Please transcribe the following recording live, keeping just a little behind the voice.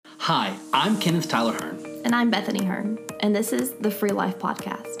Hi, I'm Kenneth Tyler Hearn. And I'm Bethany Hearn, and this is the Free Life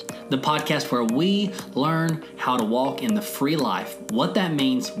Podcast. The podcast where we learn how to walk in the free life, what that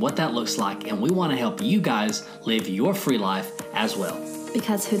means, what that looks like, and we want to help you guys live your free life as well.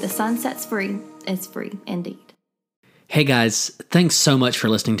 Because who the sun sets free is free indeed. Hey guys, thanks so much for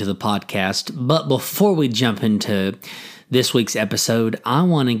listening to the podcast. But before we jump into this week's episode, I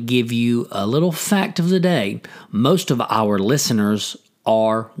want to give you a little fact of the day. Most of our listeners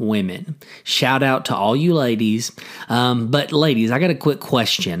are women. Shout out to all you ladies. But ladies, I got a quick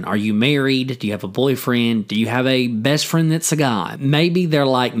question. Are you married? Do you have a boyfriend? Do you have a best friend that's a guy? Maybe they're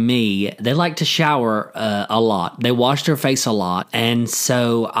like me. They like to shower a lot. They wash their face a lot. And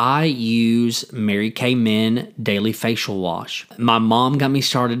so I use Mary Kay Men Daily Facial Wash. My mom got me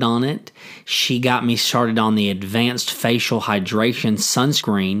started on it. She got me started on the Advanced Facial Hydration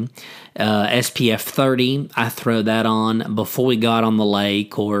Sunscreen. SPF 30, I throw that on before we go out on the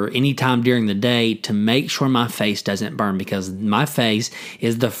lake or anytime during the day to make sure my face doesn't burn, because my face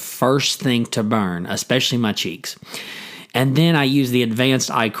is the first thing to burn, especially my cheeks. And then I use the Advanced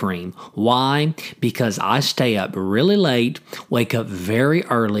Eye Cream. Why? Because I stay up really late, wake up very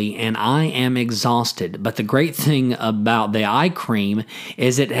early, and I am exhausted. But the great thing about the eye cream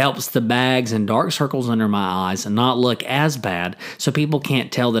is it helps the bags and dark circles under my eyes not look as bad, so people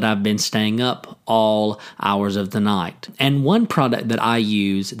can't tell that I've been staying up all hours of the night. And one product that I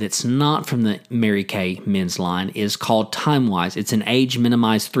use that's not from the Mary Kay men's line is called Timewise. It's an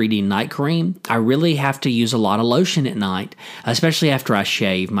age-minimized 3D night cream. I really have to use a lot of lotion at night, especially after I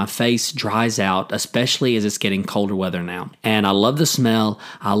shave. My face dries out, especially as it's getting colder weather now. And I love the smell.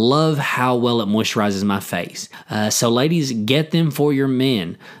 I love how well it moisturizes my face. So ladies, get them for your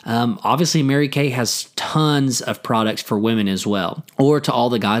men. Obviously, Mary Kay has tons of products for women as well. Or to all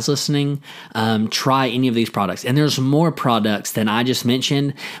the guys listening, try any of these products. And there's more products than I just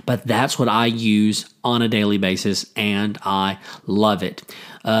mentioned, but that's what I use on a daily basis, and I love it.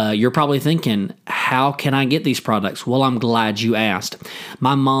 You're probably thinking, how can I get these products? Well, I'm glad you asked.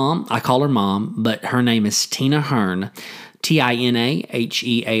 My mom, I call her mom, but her name is Tina Hearn,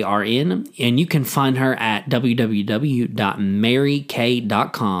 TINAHEARN, and you can find her at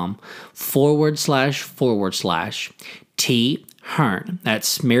www.marykay.com//T Hearn.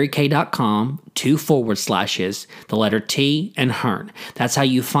 That's marykay.com, 2 forward slashes, the letter T and Hearn. That's how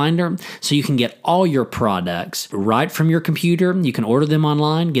you find her. So you can get all your products right from your computer. You can order them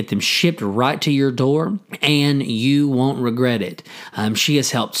online, get them shipped right to your door, and you won't regret it. She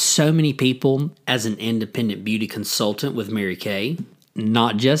has helped so many people as an independent beauty consultant with Mary Kay.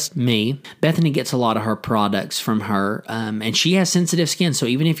 Not just me. Bethany gets a lot of her products from her, and she has sensitive skin. So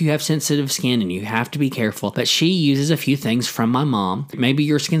even if you have sensitive skin, and you have to be careful, but she uses a few things from my mom. Maybe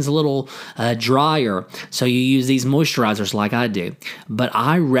your skin's a little drier, so you use these moisturizers like I do. But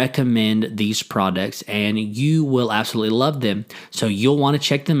I recommend these products, and you will absolutely love them. So you'll want to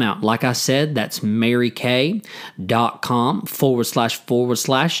check them out. Like I said, that's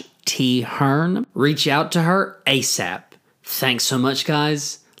marykay.com//T Hearn. Reach out to her ASAP. Thanks so much,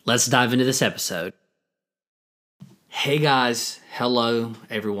 guys. Let's dive into this episode. Hey, guys. Hello,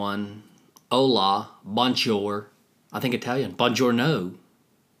 everyone. Hola. Bonjour. I think Italian. Buongiorno.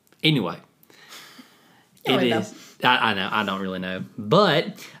 Anyway. It is. I know. I don't really know.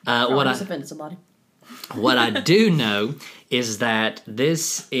 But what I offended somebody. What I do know is that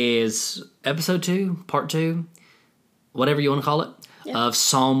this is episode 2, part 2, whatever you want to call it, of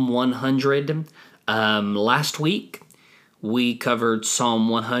Psalm 100. Last week, we covered Psalm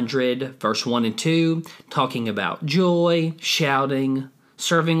 100, verse 1 and 2, talking about joy, shouting,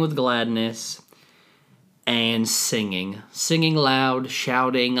 serving with gladness, and singing. Singing loud,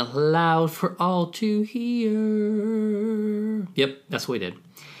 shouting loud for all to hear. Yep, that's what we did.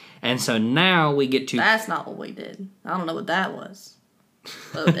 And so now we get to... That's not what we did. I don't know what that was.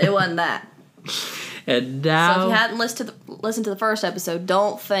 But it wasn't that. And now... So if you hadn't listened to the first episode,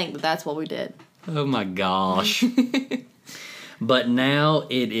 don't think that that's what we did. Oh my gosh. But now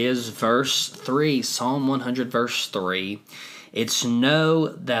it is verse 3, Psalm 100, verse 3. It's know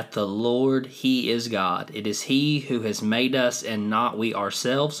that the Lord, He is God. It is He who has made us and not we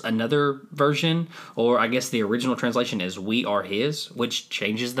ourselves. Another version, or I guess the original translation is we are His, which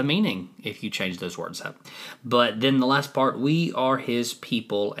changes the meaning if you change those words up. But then the last part, we are His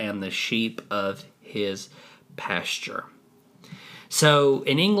people and the sheep of His pasture. So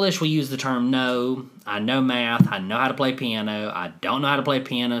in English, we use the term know. I know math. I know how to play piano. I don't know how to play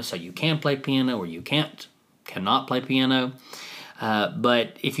piano, so you can play piano or you cannot play piano.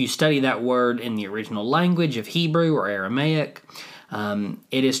 But if you study that word in the original language of Hebrew or Aramaic,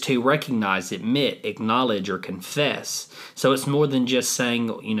 It is to recognize, admit, acknowledge, or confess. So it's more than just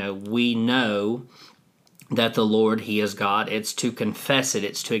saying, we know that the Lord, He is God. It's to confess it.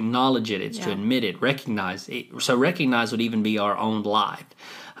 It's to acknowledge it. It's to admit it, recognize it. So recognize would even be our own life.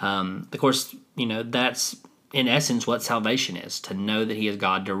 Of course, that's in essence what salvation is, to know that He is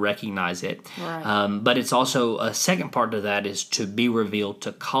God, to recognize it. Right. But it's also a second part to that is to be revealed,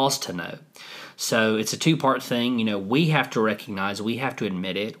 to cause to know. So it's a two-part thing. We have to recognize, we have to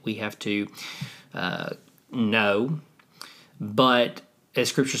admit it, we have to know. But as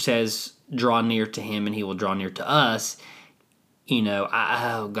Scripture says, draw near to Him and He will draw near to us.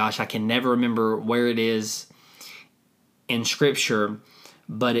 I can never remember where it is in Scripture,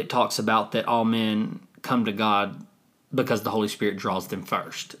 but it talks about that all men come to God because the Holy Spirit draws them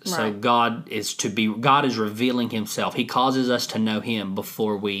first. Right. So God is revealing Himself. He causes us to know Him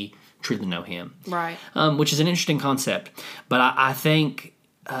before we truly know Him. Right. Which is an interesting concept. But I think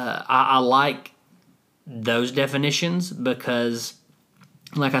I like those definitions because,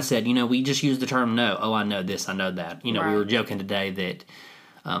 like I said, we just use the term know. Oh, I know this, I know that. We were joking today that,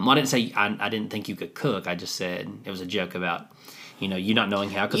 I didn't say I didn't think you could cook. I just said it was a joke about, you not knowing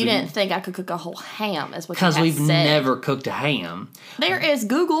how. You didn't think I could cook a whole ham, is what you because we've said. never cooked a ham. There is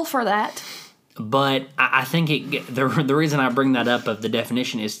Google for that. But I think the reason I bring that up of the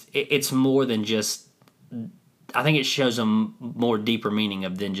definition is it's more than just. I think it shows a more deeper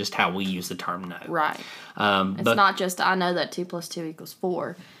meaning than just how we use the term know. Right. It's not just I know that 2 + 2 =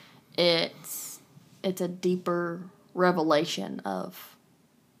 4. It's a deeper revelation of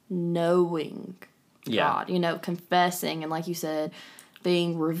knowing God. Confessing, and like you said,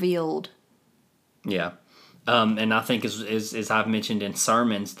 being revealed. Yeah. And I think as I've mentioned in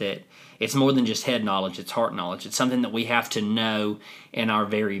sermons that it's more than just head knowledge, it's heart knowledge. It's something that we have to know in our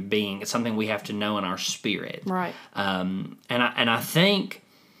very being. It's something we have to know in our spirit. Right. And I think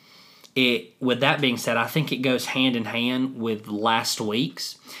with that being said, I think it goes hand in hand with last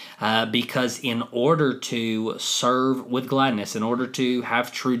week's because in order to serve with gladness, in order to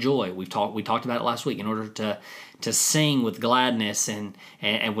have true joy, we talked about it last week, in order to sing with gladness and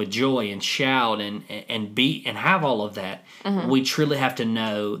with joy and shout and have all of that, we truly have to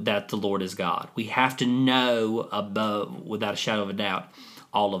know that the Lord is God. We have to know above, without a shadow of a doubt,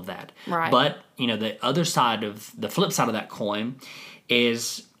 all of that. Right. But the flip side of that coin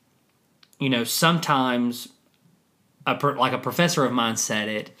is, sometimes like a professor of mine said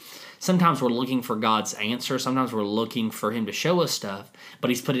it. Sometimes we're looking for God's answer. Sometimes we're looking for Him to show us stuff,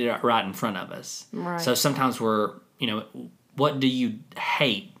 but He's put it right in front of us. Right. So sometimes we're, what do you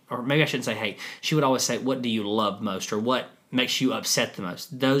hate? Or maybe I shouldn't say hate. She would always say, what do you love most? Or what makes you upset the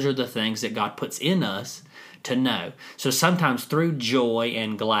most? Those are the things that God puts in us to know. So sometimes through joy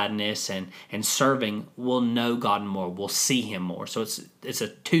and gladness and serving, we'll know God more. We'll see Him more. So it's a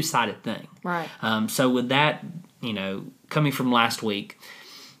two-sided thing. Right. So with that, coming from last week,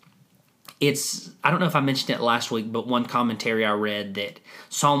 I don't know if I mentioned it last week, but one commentary I read that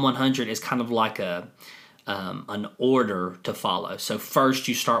Psalm 100 is kind of like an order to follow. So first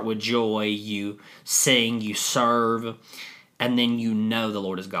you start with joy, you sing, you serve, and then you know the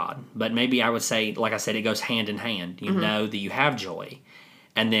Lord is God. But maybe I would say, like I said, it goes hand in hand. You know that you have joy,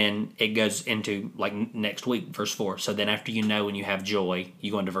 and then it goes into, like next week, verse 4. So then after you know and you have joy,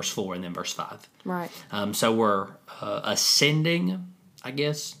 you go into verse 4 and then verse 5. Right. So we're ascending, I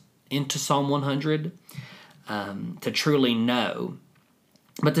guess, into Psalm 100 to truly know.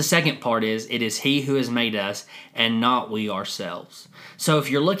 But the second part is, it is He who has made us and not we ourselves. So if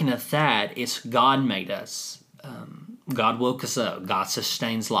you're looking at that, it's God made us. God woke us up. God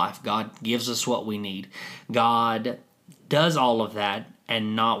sustains life. God gives us what we need. God does all of that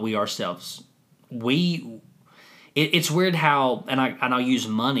and not we ourselves. It's weird how, and I'll use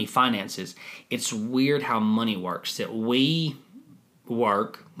money, finances. It's weird how money works. That we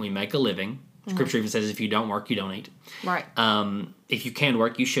work, we make a living. Scripture even says if you don't work, you don't eat. Right. If you can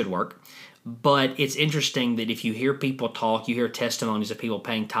work, you should work. But it's interesting that if you hear people talk, you hear testimonies of people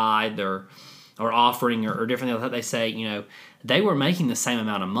paying tithe or offering or different things like that, they say, they were making the same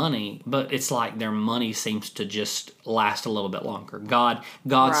amount of money, but it's like their money seems to just last a little bit longer. God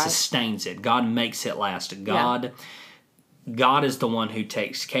Right. sustains it. God makes it last. God is the one who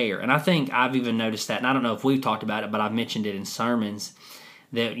takes care. And I think I've even noticed that, and I don't know if we've talked about it, but I've mentioned it in sermons,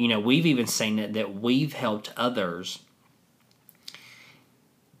 that, we've even seen it, that we've helped others.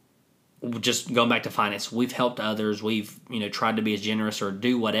 Just going back to finance, we've helped others. We've, tried to be as generous or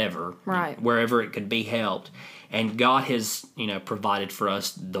do whatever, right, wherever it could be helped. And God has, provided for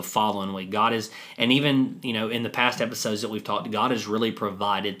us the following week. God is, and even, in the past episodes that we've talked, God has really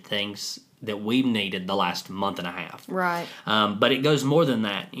provided things that we've needed the last month and a half. Right. But it goes more than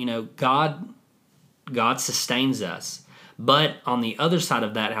that. God sustains us. But on the other side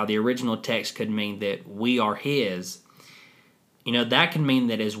of that, how the original text could mean that we are His, that can mean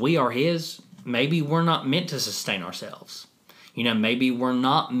that as we are His, maybe we're not meant to sustain ourselves. Maybe we're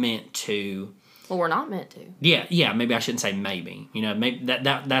not meant to. Well, we're not meant to. Yeah. Maybe I shouldn't say maybe. Maybe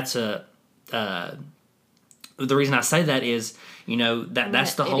that's a. The reason I say that is,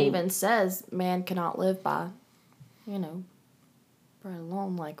 that's the whole. It even says man cannot live by, bread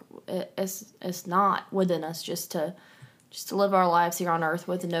alone. Like it's not within us just to live our lives here on earth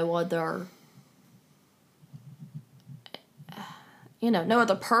with no other. No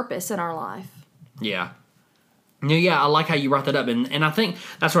other purpose in our life. Yeah. Yeah, I like how you brought that up, and I think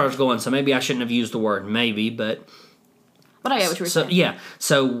that's where I was going. So maybe I shouldn't have used the word maybe, but I get what you were saying. Yeah,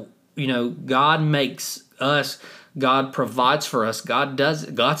 so God makes us, God provides for us, God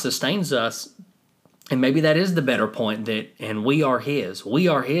sustains us, and maybe that is the better point. And we are His,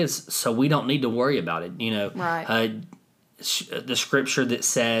 so we don't need to worry about it. Right. The scripture that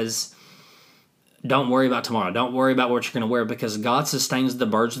says, don't worry about tomorrow. Don't worry about what you're going to wear, because God sustains the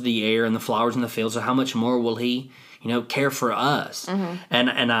birds of the air and the flowers in the field. So how much more will He, care for us? Mm-hmm.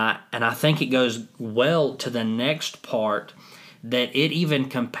 And I think it goes well to the next part, that it even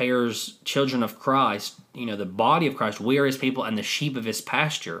compares children of Christ, the body of Christ. We are His people and the sheep of His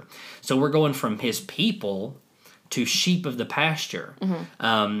pasture. So we're going from His people to sheep of the pasture.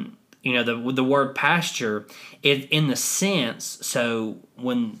 Mm-hmm. The word pasture, in the sense. So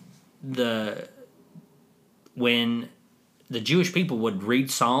when the Jewish people would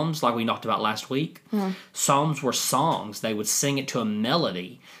read Psalms, like we talked about last week, Psalms were songs. They would sing it to a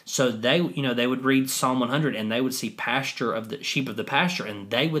melody. So they would read Psalm 100 and they would see pasture of the sheep of the pasture, and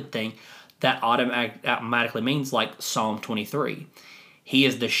they would think that automatically means like Psalm 23. He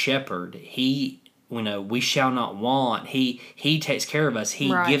is the shepherd. We shall not want. He takes care of us. He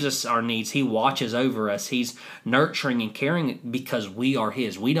gives us our needs. He watches over us. He's nurturing and caring because we are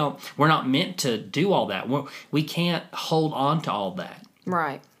His. We're not meant to do all that. We can't hold on to all that.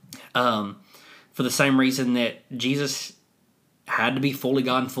 Right. For the same reason that Jesus had to be fully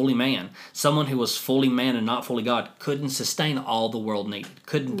God and fully man. Someone who was fully man and not fully God couldn't sustain all the world needed.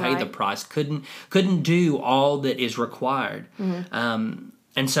 Couldn't pay the price. Couldn't do all that is required. Mm-hmm.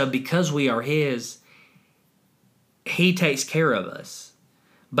 And so because we are His, He takes care of us.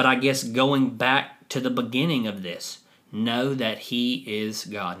 But I guess going back to the beginning of this, know that He is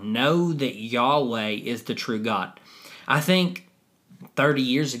God. Know that Yahweh is the true God. I think 30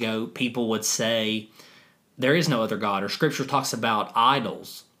 years ago, people would say, there is no other God, or Scripture talks about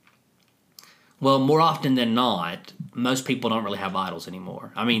idols. Well, more often than not, most people don't really have idols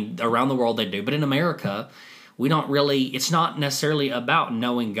anymore. I mean, around the world they do. But in America, we don't really, it's not necessarily about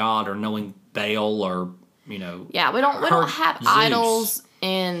knowing God or knowing Baal or, Yeah, we don't have Zeus. Idols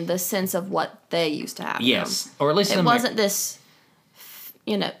in the sense of what they used to have. Yes. Or at least it wasn't this,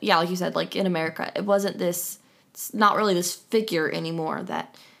 like you said, like in America, it wasn't this, it's not really this figure anymore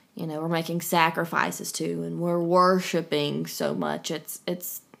that, we're making sacrifices to and we're worshiping so much. It's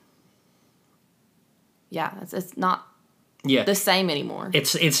not the same anymore.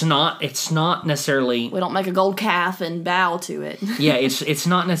 It's not necessarily. We don't make a gold calf and bow to it. Yeah, it's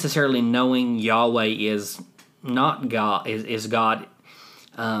not necessarily knowing Yahweh is not God, is God.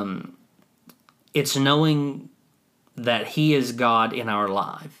 It's knowing that He is God in our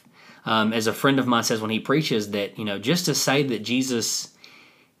life. As a friend of mine says when he preaches that, just to say that Jesus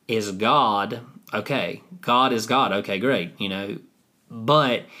is God, okay, God is God, okay, great,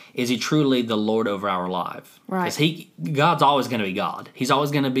 but is He truly the Lord over our life? Right. Because God's always going to be God. He's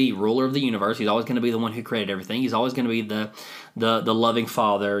always going to be ruler of the universe. He's always going to be the one who created everything. He's always going to be the loving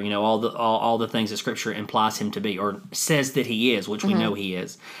Father. All the things that Scripture implies Him to be, or says that He is, which we know He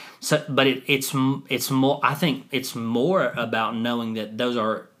is. So, but it's more. I think it's more about knowing that those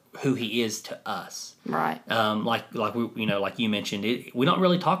are who He is to us. Right. Like we, like you mentioned, we don't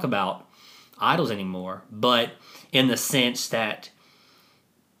really talk about idols anymore, but in the sense that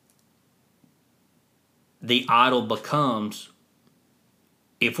the idol becomes,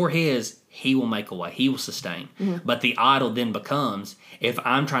 if we're His, He will make a way. He will sustain. Mm-hmm. But the idol then becomes, if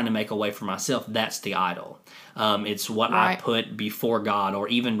I'm trying to make a way for myself, that's the idol. It's what I put before God, or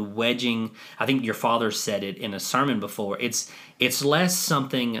even wedging. I think your father said it in a sermon before. It's less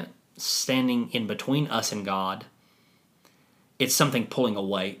something standing in between us and God. It's something pulling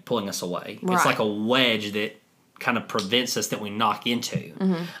us away. Right. It's like a wedge that kind of prevents us, that we knock into.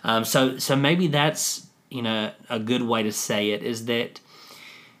 Mm-hmm. So maybe that's, a good way to say it is that,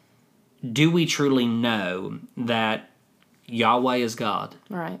 do we truly know that Yahweh is God?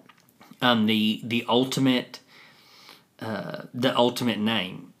 Right. the ultimate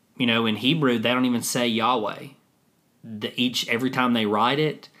name. You know, in Hebrew they don't even say Yahweh. Every time they write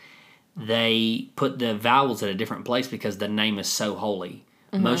it, they put the vowels at a different place because the name is so holy.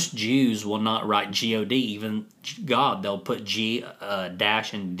 Mm-hmm. Most Jews will not write God, even God. They'll put G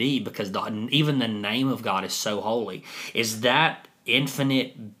dash and D because even the name of God is so holy. Is that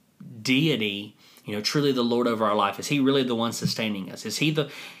infinite deity, you know, truly the Lord over our life? Is He really the one sustaining us? Is He the,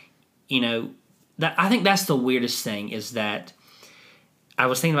 you know, that I think that's the weirdest thing is that I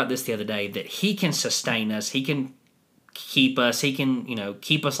was thinking about this the other day, that He can sustain us. He can keep us. He can, you know,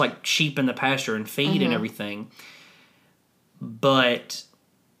 keep us like sheep in the pasture and feed mm-hmm. and everything. But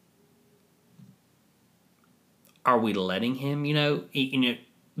are we letting Him, you know,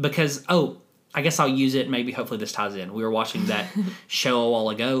 because, I guess I'll use it, maybe hopefully this ties in. We were watching that show a while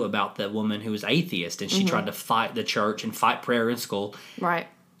ago about the woman who was atheist, and she mm-hmm. tried to fight the church and fight prayer in school. Right.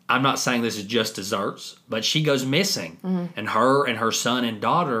 I'm not saying this is just desserts, but she goes missing, mm-hmm. and her son and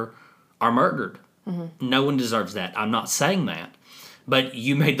daughter are murdered. Mm-hmm. No one deserves that. I'm not saying that. But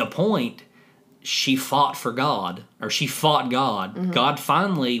you made the point, she fought for God, or she fought God. Mm-hmm. God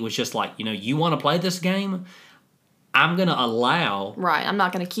finally was just like, you know, you want to play this game? I'm going to allow... Right, I'm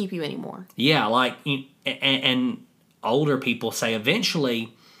not going to keep you anymore. Yeah, like, and older people say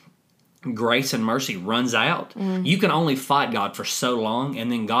eventually grace and mercy runs out. Mm-hmm. You can only fight God for so long, and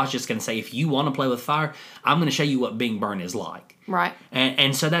then God's just going to say, if you want to play with fire, I'm going to show you what being burned is like. Right.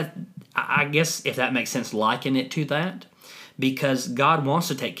 And so that, I guess, if that makes sense, liken it to that, because God wants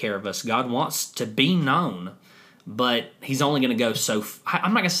to take care of us. God wants to be known, but He's only going to go so...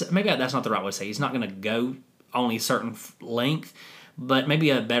 I'm not going to say... Maybe that's not the right way to say it. He's not going to go only a certain length, but maybe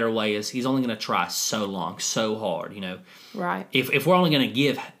a better way is He's only going to try so long, so hard, you know. Right. If we're only going to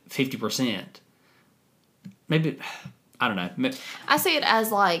give 50%, maybe, I don't know. I see it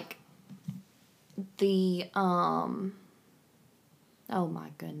as like the, oh my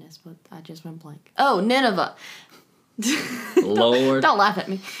goodness, what I just went blank. Oh, Nineveh. Lord. Don't laugh at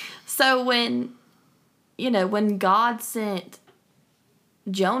me. So when God sent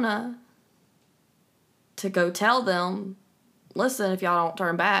Jonah to go tell them, listen, if y'all don't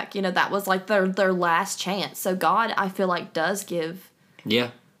turn back, you know, that was like their last chance. So God, I feel like, does give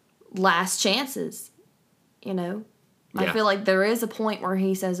last chances, you know. Yeah. I feel like there is a point where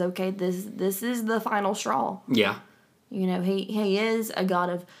He says, okay, this is the final straw. Yeah. You know, he is a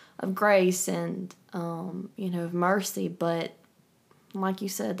God of grace and, you know, of mercy, but like you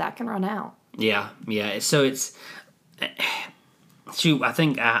said, that can run out. Yeah, yeah. So it's... Shoot, I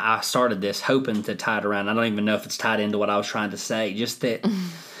think I started this hoping to tie it around. I don't even know if it's tied into what I was trying to say. Just that,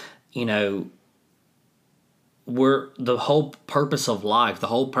 you know, the whole purpose of life, the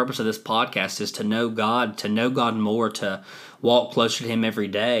whole purpose of this podcast is to know God more, to walk closer to Him every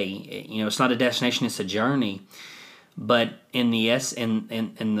day. You know, it's not a destination; it's a journey. But in the essence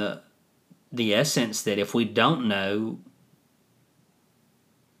that if we don't know,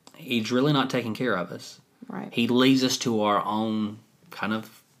 He's really not taking care of us. Right. He leads us to our own kind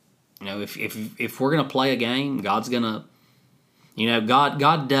of, you know, if we're going to play a game, God's going to, you know,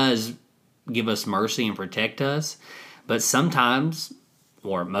 God does give us mercy and protect us, but sometimes,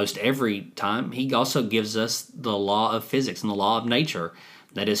 or most every time, He also gives us the law of physics and the law of nature,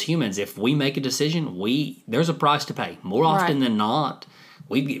 that as humans, if we make a decision, there's a price to pay. More often than not,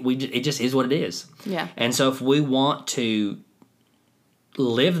 it just is what it is. Yeah. And so if we want to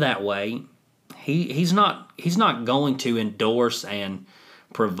live that way, He's not going to endorse and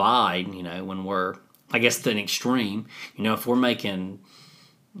provide, you know, when we're, I guess, to an extreme. You know, if we're making,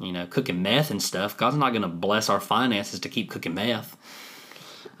 you know, cooking meth and stuff, God's not going to bless our finances to keep cooking meth.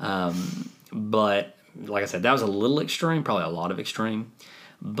 But like I said, that was a little extreme, probably a lot of extreme.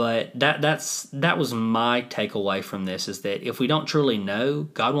 But that was my takeaway from this, is that if we don't truly know,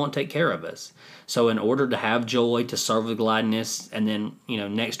 God won't take care of us. So in order to have joy, to serve with gladness, and then, you know,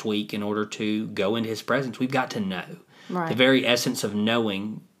 next week, in order to go into His presence, we've got to know. Right. The very essence of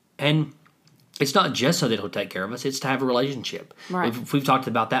knowing. And it's not just so that He'll take care of us, it's to have a relationship. Right. We've talked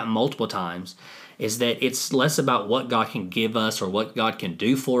about that multiple times, is that it's less about what God can give us or what God can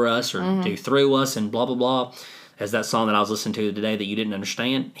do for us or do through us and blah, blah, blah. As that song that I was listening to today that you didn't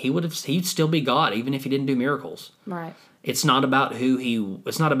understand, He'd still be God even if He didn't do miracles. Right. It's not about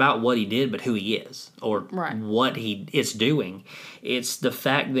it's not about what He did, but who He is, or what He is doing. It's the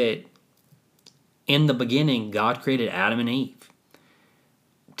fact that in the beginning, God created Adam and Eve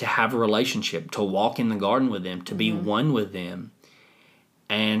to have a relationship, to walk in the garden with them, to be one with them.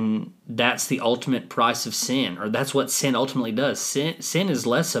 And that's the ultimate price of sin, or that's what sin ultimately does. Sin is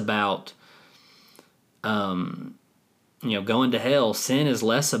less about, you know, going to hell. Sin is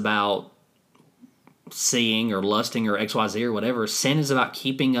less about seeing or lusting or XYZ or whatever. Sin is about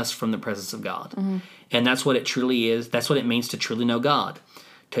keeping us from the presence of God. Mm-hmm. And that's what it truly is. That's what it means to truly know God.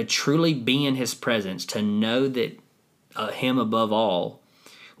 To truly be in His presence, to know that Him above all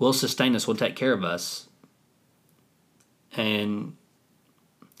will sustain us, will take care of us. And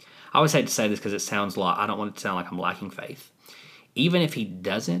I always hate to say this because it sounds I don't want it to sound like I'm lacking faith. Even if He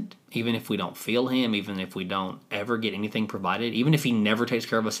doesn't, even if we don't feel Him, even if we don't ever get anything provided, even if He never takes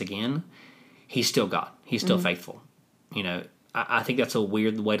care of us again, He's still God. He's still faithful. You know, I think that's a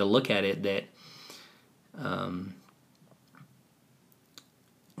weird way to look at it, that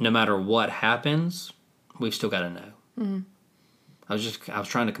no matter what happens, we've still got to know. Mm-hmm. I was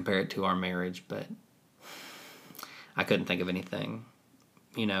trying to compare it to our marriage, but I couldn't think of anything.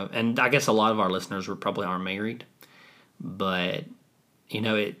 You know, and I guess a lot of our listeners probably aren't married, but you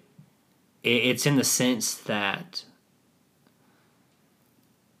know, it's in the sense that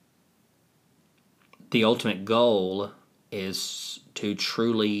the ultimate goal is to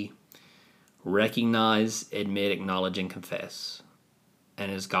truly recognize, admit, acknowledge, and confess.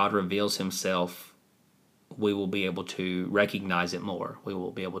 And as God reveals Himself, we will be able to recognize it more. We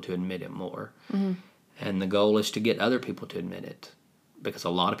will be able to admit it more. Mm-hmm. And the goal is to get other people to admit it. Because a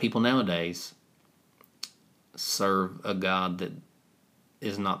lot of people nowadays serve a God that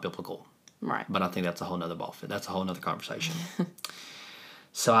is not biblical. Right. But I think that's a whole nother ball fit. That's a whole nother conversation.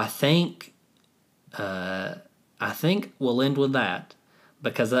 So I think we'll end with that,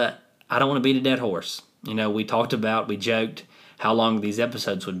 because I don't want to beat a dead horse. You know, we joked how long these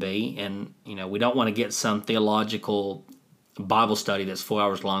episodes would be, and you know, we don't want to get some theological Bible study that's 4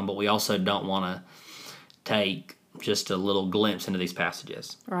 hours long, but we also don't want to take just a little glimpse into these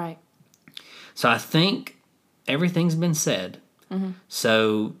passages. Right. So I think everything's been said. Mm-hmm.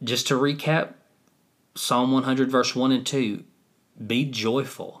 So just to recap, Psalm 100 verse 1 and 2, be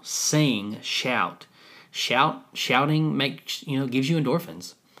joyful, sing, shout. Shouting gives you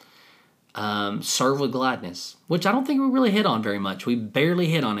endorphins. Serve with gladness, which I don't think we really hit on very much. We barely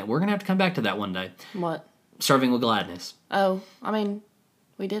hit on it. We're going to have to come back to that one day. What? Serving with gladness. Oh, I mean,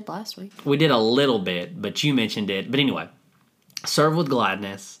 we did last week. We did a little bit, but you mentioned it. But anyway, serve with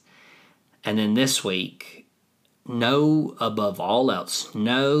gladness. And then this week, know above all else,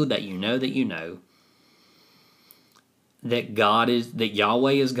 know that you know that you know that that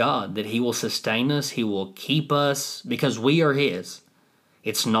Yahweh is God, that He will sustain us, He will keep us, because we are His.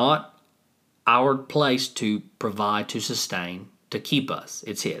 It's not our place to provide, to sustain, to keep us.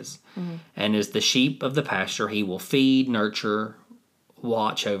 It's His. Mm-hmm. And as the sheep of the pasture, He will feed, nurture,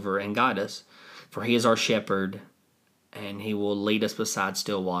 watch over, and guide us. For He is our shepherd, and He will lead us beside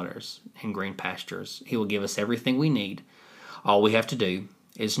still waters and green pastures. He will give us everything we need. All we have to do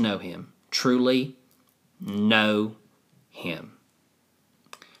is know Him. Truly know Him.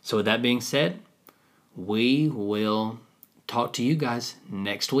 So with that being said, we will talk to you guys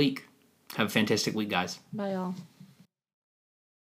next week. Have a fantastic week, guys. Bye, y'all.